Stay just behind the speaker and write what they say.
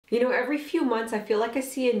You know, every few months I feel like I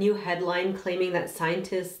see a new headline claiming that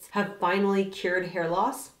scientists have finally cured hair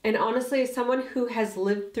loss. And honestly, as someone who has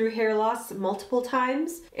lived through hair loss multiple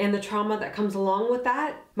times and the trauma that comes along with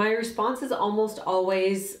that, my response is almost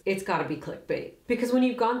always, it's gotta be clickbait. Because when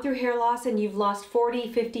you've gone through hair loss and you've lost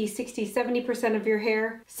 40, 50, 60, 70% of your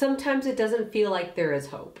hair, sometimes it doesn't feel like there is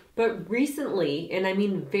hope. But recently, and I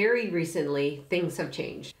mean very recently, things have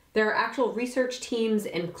changed. There are actual research teams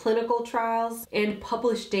and clinical trials and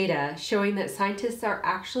published data showing that scientists are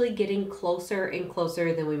actually getting closer and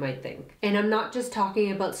closer than we might think. And I'm not just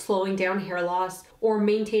talking about slowing down hair loss or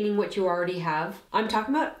maintaining what you already have. I'm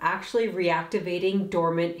talking about actually reactivating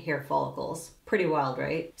dormant hair follicles. Pretty wild,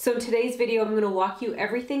 right? So in today's video, I'm going to walk you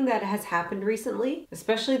everything that has happened recently,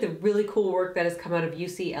 especially the really cool work that has come out of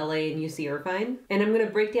UCLA and UC Irvine. And I'm going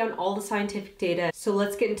to break down all the scientific data. So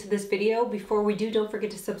let's get into this video. Before we do, don't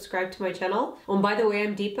forget to subscribe to my channel. Oh, and by the way,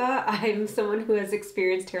 I'm Deepa. I'm someone who has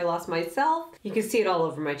experienced hair loss myself. You can see it all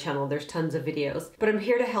over my channel. There's tons of videos. But I'm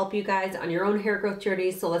here to help you guys on your own hair growth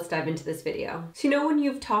journey. So let's dive into this video. So you know when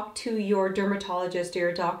you've talked to your dermatologist or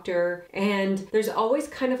your doctor, and there's always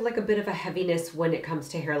kind of like a bit of a heaviness when it comes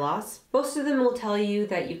to hair loss. Most of them will tell you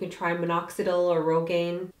that you can try minoxidil or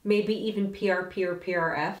Rogaine, maybe even PRP or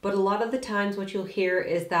PRF, but a lot of the times what you'll hear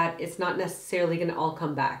is that it's not necessarily going to all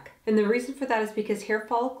come back. And the reason for that is because hair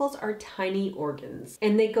follicles are tiny organs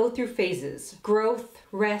and they go through phases: growth,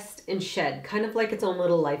 rest, and shed, kind of like its own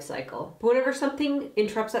little life cycle. But whenever something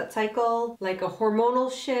interrupts that cycle, like a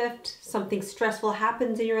hormonal shift, something stressful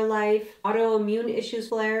happens in your life, autoimmune issues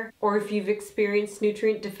flare, or if you've experienced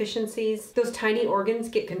nutrient deficiencies, those tiny organs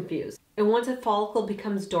get confused. And once a follicle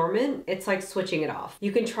becomes dormant, it's like switching it off.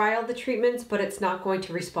 You can try all the treatments, but it's not going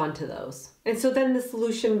to respond to those. And so then the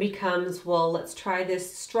solution becomes, well, let's try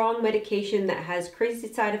this strong medication that has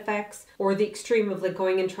crazy side effects, or the extreme of like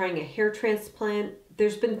going and trying a hair transplant.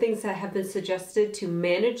 There's been things that have been suggested to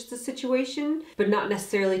manage the situation, but not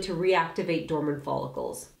necessarily to reactivate dormant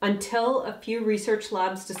follicles. Until a few research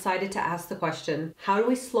labs decided to ask the question, how do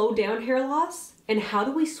we slow down hair loss? And how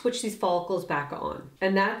do we switch these follicles back on?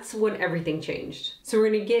 And that's when everything changed. So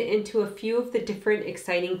we're gonna get into a few of the different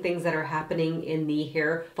exciting things that are happening in the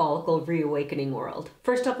hair follicle reawakening world.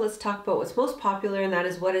 First up, let's talk about what's most popular, and that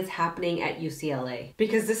is what is happening at UCLA.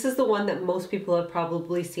 Because this is the one that most people have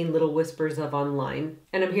probably seen little whispers of online.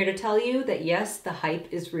 And I'm here to tell you that yes, the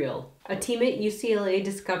hype is real. A team at UCLA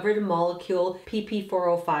discovered a molecule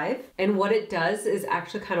PP405, and what it does is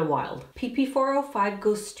actually kind of wild. PP405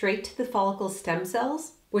 goes straight to the follicle stem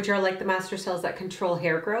cells, which are like the master cells that control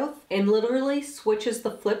hair growth, and literally switches the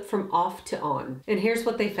flip from off to on. And here's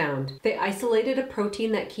what they found. They isolated a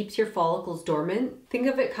protein that keeps your follicles dormant. Think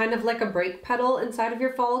of it kind of like a brake pedal inside of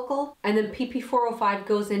your follicle, and then PP405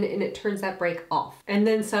 goes in and it turns that brake off. And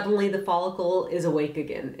then suddenly the follicle is awake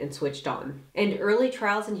again and switched on. And early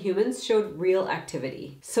trials in humans showed real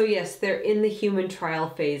activity. So yes, they're in the human trial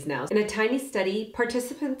phase now. In a tiny study,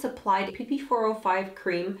 participants applied PP405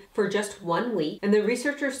 cream for just 1 week, and the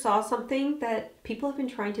researchers saw something that people have been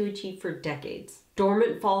trying to achieve for decades.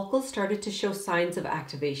 Dormant follicles started to show signs of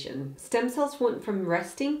activation. Stem cells went from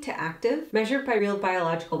resting to active, measured by real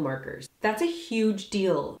biological markers. That's a huge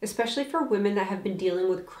deal, especially for women that have been dealing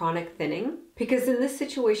with chronic thinning, because in this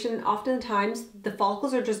situation, oftentimes the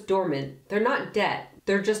follicles are just dormant. They're not dead.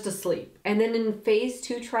 They're just asleep. And then in phase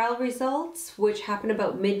 2 trial results, which happened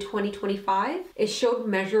about mid-2025, it showed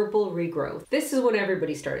measurable regrowth. This is when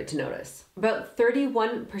everybody started to notice. About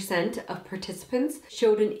 31% of participants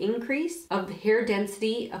showed an increase of hair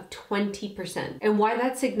density of 20%. And why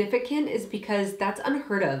that's significant is because that's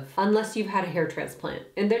unheard of unless you've had a hair transplant.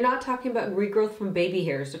 And they're not talking about regrowth from baby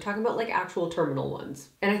hairs. They're talking about like actual terminal ones.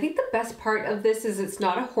 And I think the best part of this is it's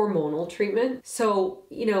not a hormonal treatment. So,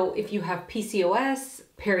 you know, if you have PCOS,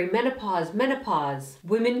 perimenopause, menopause,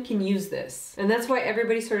 women can use this. And that's why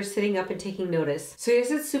everybody sort of sitting up and taking notice. So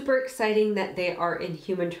yes, it's super exciting that they are in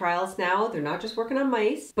human trials now. They're not just working on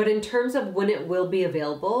mice, but in terms of when it will be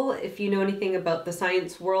available, if you know anything about the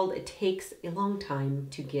science world, it takes a long time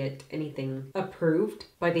to get anything approved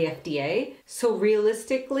by the FDA. So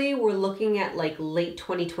realistically, we're looking at like late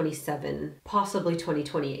 2027, possibly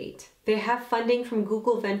 2028. They have funding from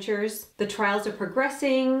Google Ventures. The trials are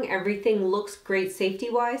progressing. Everything looks great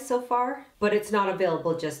safety-wise so far, but it's not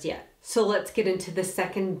available just yet. So let's get into the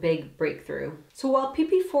second big breakthrough. So while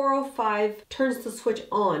PP405 turns the switch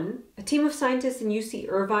on, a team of scientists in UC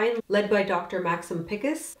Irvine, led by Dr. Maxim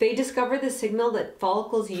Pickus, they discovered the signal that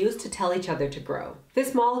follicles use to tell each other to grow.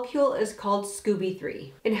 This molecule is called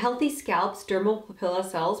Scooby-3. In healthy scalps, dermal papilla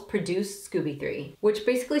cells produce Scooby-3, which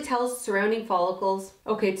basically tells surrounding follicles,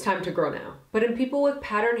 okay, it's time to grow now. But in people with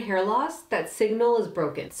pattern hair loss, that signal is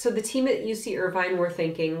broken. So the team at UC Irvine were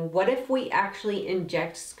thinking, what if we actually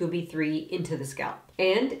inject Scooby-3 into the scalp?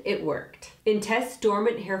 And it worked. In tests,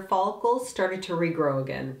 dormant hair follicles started to regrow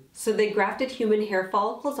again. So they grafted human hair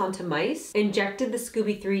follicles onto mice, injected the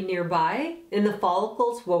Scooby-3 nearby, and the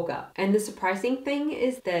follicles woke up. And the surprising thing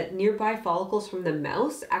is that nearby follicles from the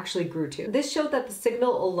mouse actually grew too. This showed that the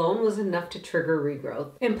signal alone was enough to trigger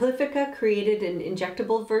regrowth. Amplifica created an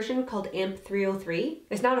injectable version called AMP303.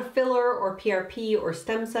 It's not a filler or PRP or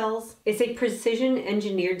stem cells. It's a precision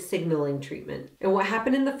engineered signaling treatment. And what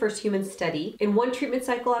happened in the first human study, in one treatment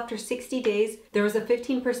cycle after 60 days, there was a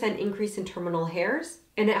 15% increase in terminal hairs.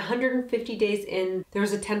 And at 150 days in, there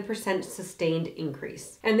was a 10% sustained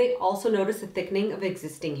increase. And they also noticed a thickening of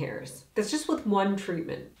existing hairs. That's just with one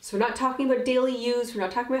treatment. So we're not talking about daily use, we're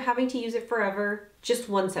not talking about having to use it forever, just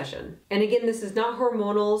one session. And again, this is not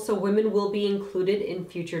hormonal, so women will be included in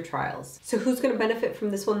future trials. So who's gonna benefit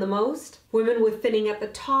from this one the most? Women with thinning at the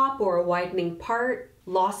top or a widening part,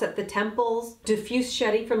 loss at the temples, diffuse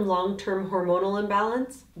shedding from long-term hormonal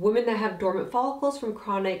imbalance, women that have dormant follicles from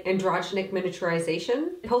chronic androgenic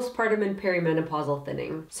miniaturization, postpartum and perimenopausal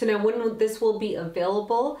thinning. So now when this will be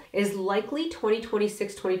available is likely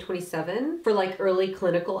 2026, 2027 for like early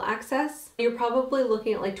clinical access. You're probably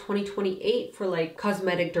looking at like 2028 for like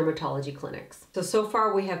cosmetic dermatology clinics. So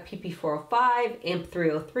far we have PP405,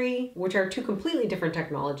 AMP303, which are two completely different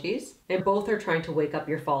technologies, and both are trying to wake up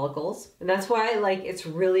your follicles. And that's why it's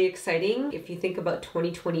really exciting if you think about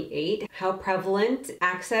 2028, how prevalent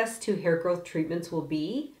access to hair growth treatments will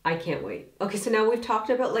be. I can't wait. Okay, so now we've talked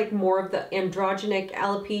about like more of the androgenic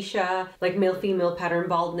alopecia, like male-female pattern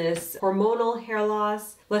baldness, hormonal hair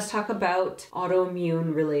loss. Let's talk about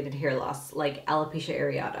autoimmune related hair loss, like alopecia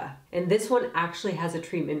areata. And this one actually has a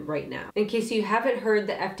treatment right now. In case you haven't heard,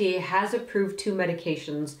 the FDA has approved 2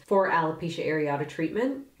 medications for alopecia areata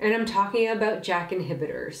treatment. And I'm talking about JAK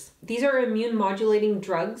inhibitors. These are immune modulating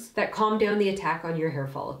drugs that calm down the attack on your hair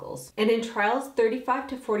follicles. And in trials, 35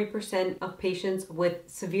 to 40% of patients with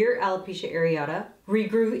severe alopecia areata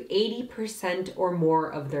regrew 80% or more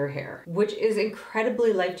of their hair, which is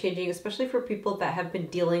incredibly life-changing, especially for people that have been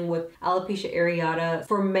dealing with alopecia areata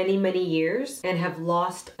for many, many years and have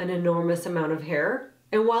lost an enormous amount of hair.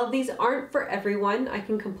 And while these aren't for everyone, I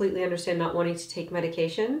can completely understand not wanting to take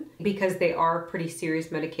medication because they are pretty serious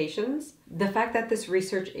medications. The fact that this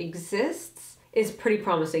research exists is pretty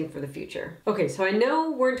promising for the future. Okay, so I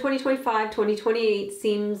know we're in 2025, 2028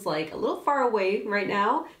 seems like a little far away right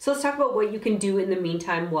now. So let's talk about what you can do in the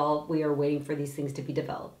meantime while we are waiting for these things to be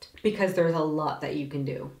developed, because there's a lot that you can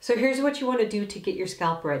do. So here's what you want to do to get your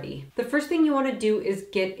scalp ready. The first thing you want to do is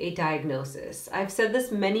get a diagnosis. I've said this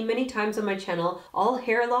many, many times on my channel. All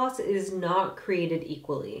hair loss is not created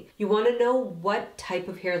equally. You want to know what type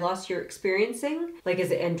of hair loss you're experiencing. Like,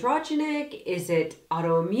 is it androgenic? Is it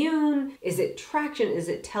autoimmune? Is it traction? Is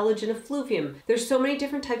it telogen effluvium? There's so many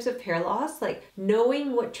different types of hair loss. Like,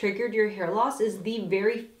 knowing what triggered your hair loss is the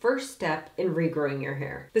very first step in regrowing your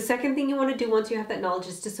hair. The second thing you want to do once you have that knowledge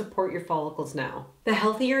is to support your follicles now. The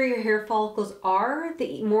healthier your hair follicles are,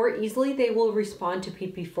 the more easily they will respond to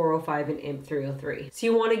PP405 and AMP303. So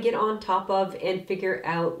you want to get on top of and figure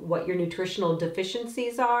out what your nutritional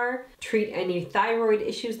deficiencies are, treat any thyroid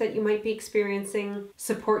issues that you might be experiencing,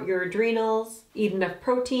 support your adrenals, eat enough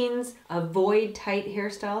proteins, avoid tight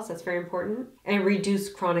hairstyles, that's very important, and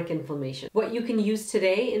reduce chronic inflammation. What you can use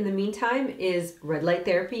today in the meantime is red light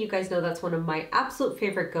therapy. You guys know that's one of my absolute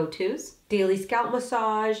favorite go-tos. Daily scalp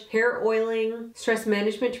massage, hair oiling, stress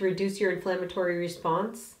management to reduce your inflammatory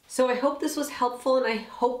response. So I hope this was helpful, and I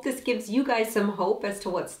hope this gives you guys some hope as to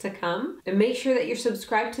what's to come. And make sure that you're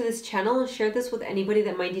subscribed to this channel and share this with anybody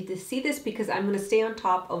that might need to see this, because I'm going to stay on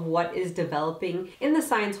top of what is developing in the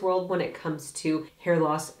science world when it comes to hair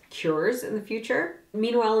loss cures in the future.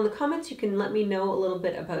 Meanwhile, in the comments, you can let me know a little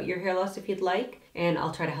bit about your hair loss if you'd like, and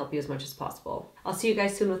I'll try to help you as much as possible. I'll see you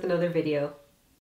guys soon with another video.